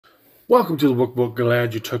Welcome to the Book.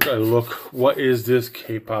 Glad you took a look. What is this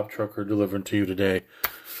K-pop trucker delivering to you today?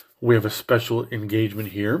 We have a special engagement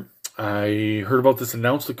here. I heard about this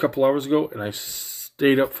announced a couple hours ago, and I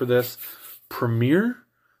stayed up for this premiere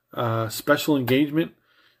special engagement,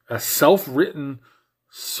 a self-written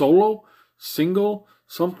solo single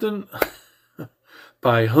something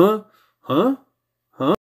by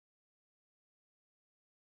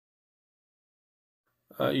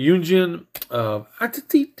Yunjin of Le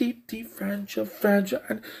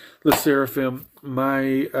Sserafim,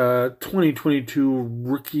 my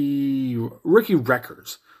 2022 rookie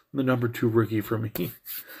records, the number 2 rookie for me.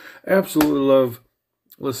 Absolutely love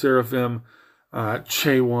Le Sserafim,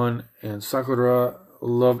 Chaewon and Sakura.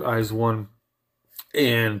 Loved IZ*ONE,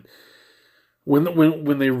 and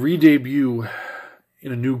when they re-debut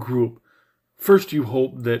in a new group, first you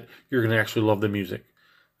hope that you're going to actually love the music.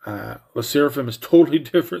 Le Sserafim is totally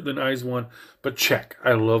different than IZ*ONE, but check.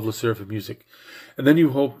 I love Le Sserafim music. And then you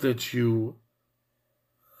hope that you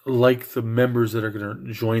like the members that are going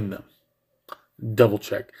to join them. Double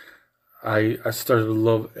check. I started to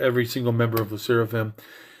love every single member of Le Sserafim,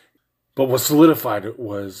 but what solidified it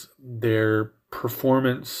was their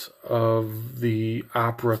performance of the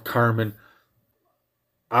opera Carmen.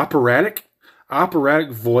 Operatic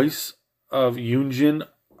voice of Yunjin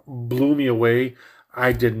blew me away.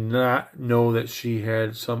 I did not know that she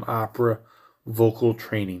had some opera vocal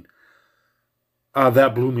training.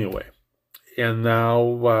 That blew me away. And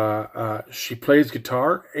now she plays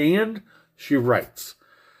guitar and she writes.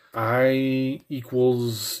 I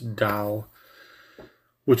equals Doll,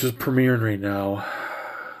 which is premiering right now.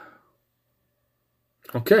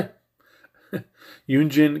 Okay.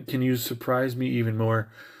 Yunjin, can you surprise me even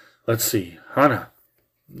more? Let's see. Hana.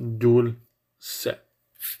 Dual set.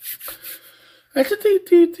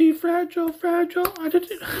 Fragile.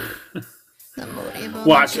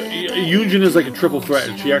 Watch. Yunjin is like a triple threat,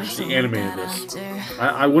 and she actually animated this.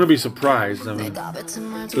 I wouldn't be surprised. I mean,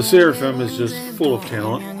 the Seraphim is just full of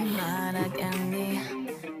talent.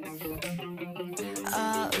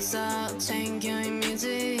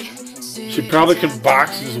 She probably can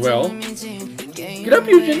box as well. Get up,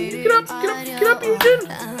 Yunjin! Get up, Yunjin!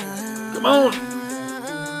 Come on!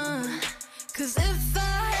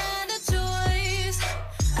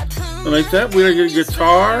 I like that. We're gonna get a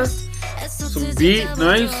guitar, some beat,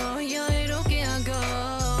 nice.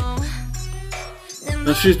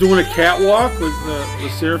 Now she's doing a catwalk like the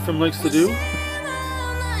Seraphim likes to do.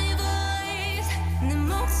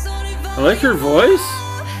 I like her voice.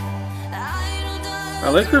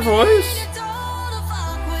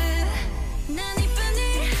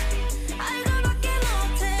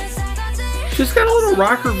 She's got a little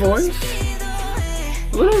rocker voice.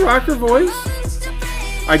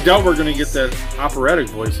 I doubt we're going to get that operatic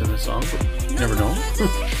voice in this song, but you never know.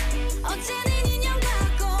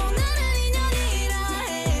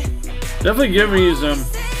 Definitely give me some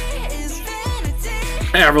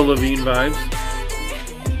Avril Lavigne vibes.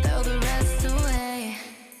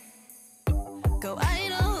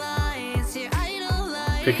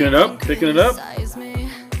 Picking it up.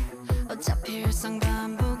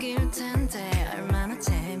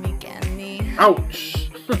 Ouch!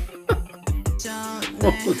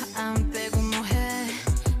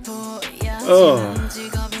 Oh.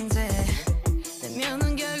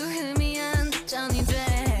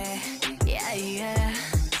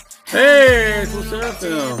 Hey, it's Le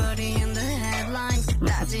Sserafim.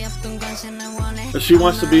 She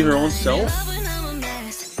wants to be her own self.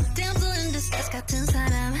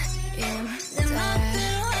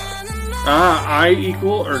 I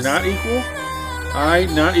equal or not equal? I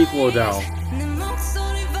not equal Adele.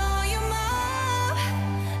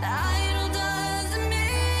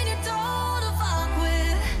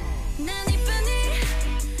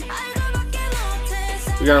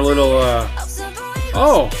 We got a little,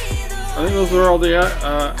 oh, I think those are all the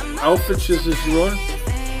outfits that she wore.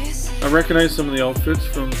 I recognize some of the outfits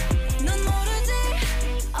from,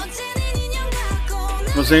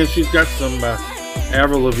 I'm saying she's got some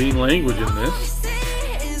Avril Lavigne language in this.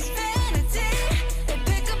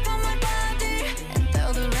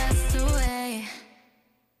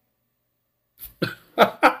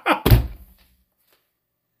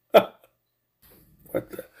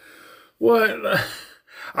 What?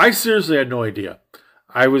 I seriously had no idea.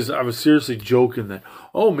 I was seriously joking that,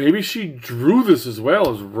 oh, maybe she drew this as well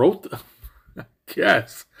as wrote the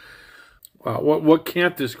yes. Wow, what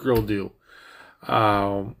can't this girl do?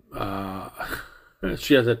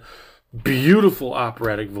 She has a beautiful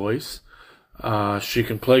operatic voice. She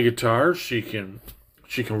can play guitar. She can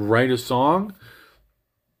write a song,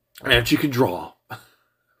 and she can draw.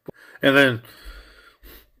 And then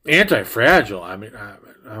Anti-Fragile. I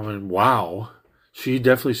mean, wow. She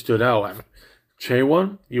definitely stood out.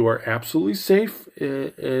 Chaewon, you are absolutely safe.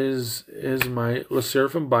 Is my Le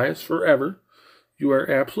Sserafim bias forever. You are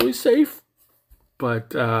absolutely safe. But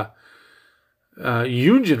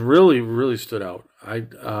Yunjin really stood out.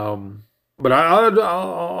 But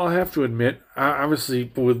I'll have to admit,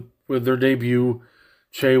 obviously with their debut,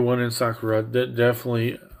 Chaewon and Sakura, that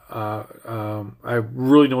definitely I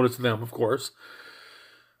really noticed them, of course.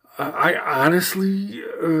 I honestly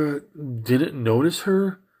didn't notice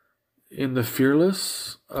her in the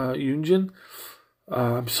Fearless Yunjin.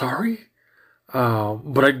 I'm sorry,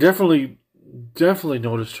 but I definitely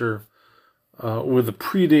noticed her with the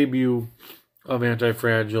pre-debut of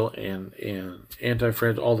Anti-Fragile and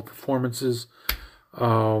Anti-Fragile, all the performances.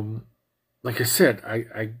 Like I said,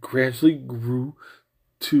 I gradually grew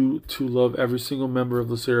to love every single member of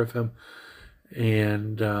the Seraphim,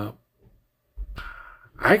 and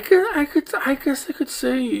I guess I could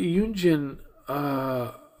say Yunjin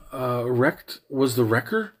was the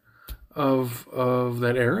wrecker of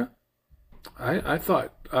that era. I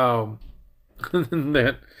thought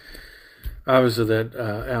that obviously that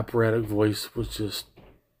operatic voice was just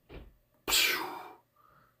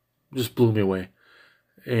blew me away,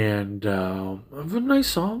 and a nice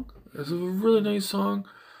song. It's a really nice song.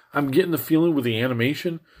 I'm getting the feeling with the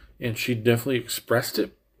animation, and she definitely expressed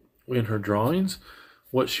it in her drawings,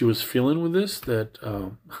 what she was feeling with this. That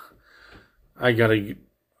I gotta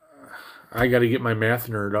get my math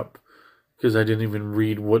nerd up, because I didn't even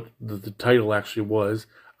read what the title actually was.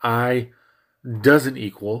 I doesn't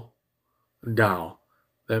equal doll.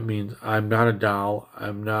 That means I'm not a doll.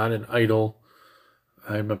 I'm not an idol.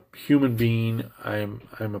 I'm a human being. I'm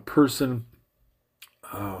a person.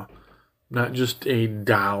 Not just a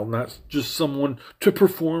doll. Not just someone to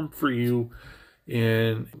perform for you.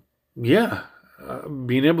 And yeah,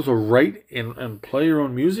 being able to write and play your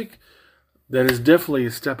own music, that is definitely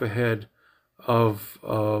a step ahead of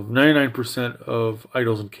 99% of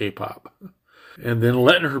idols in K-pop. And then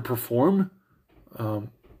letting her perform,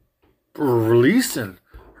 releasing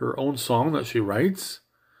her own song that she writes,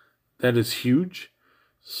 that is huge.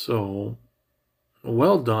 So,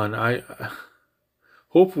 well done. I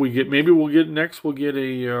hope we'll get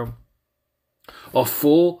a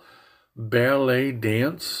full ballet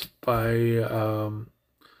dance by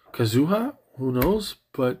Kazuha. Who knows?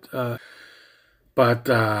 But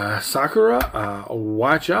Sakura,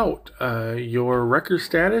 watch out. Your record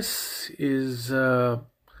status is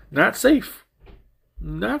not safe.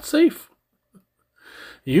 Not safe.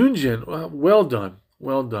 Yunjin, well done.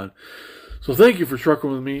 Well done. So thank you for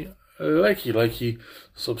trucking with me. Likey.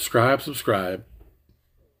 Subscribe.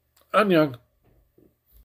 Annyeong.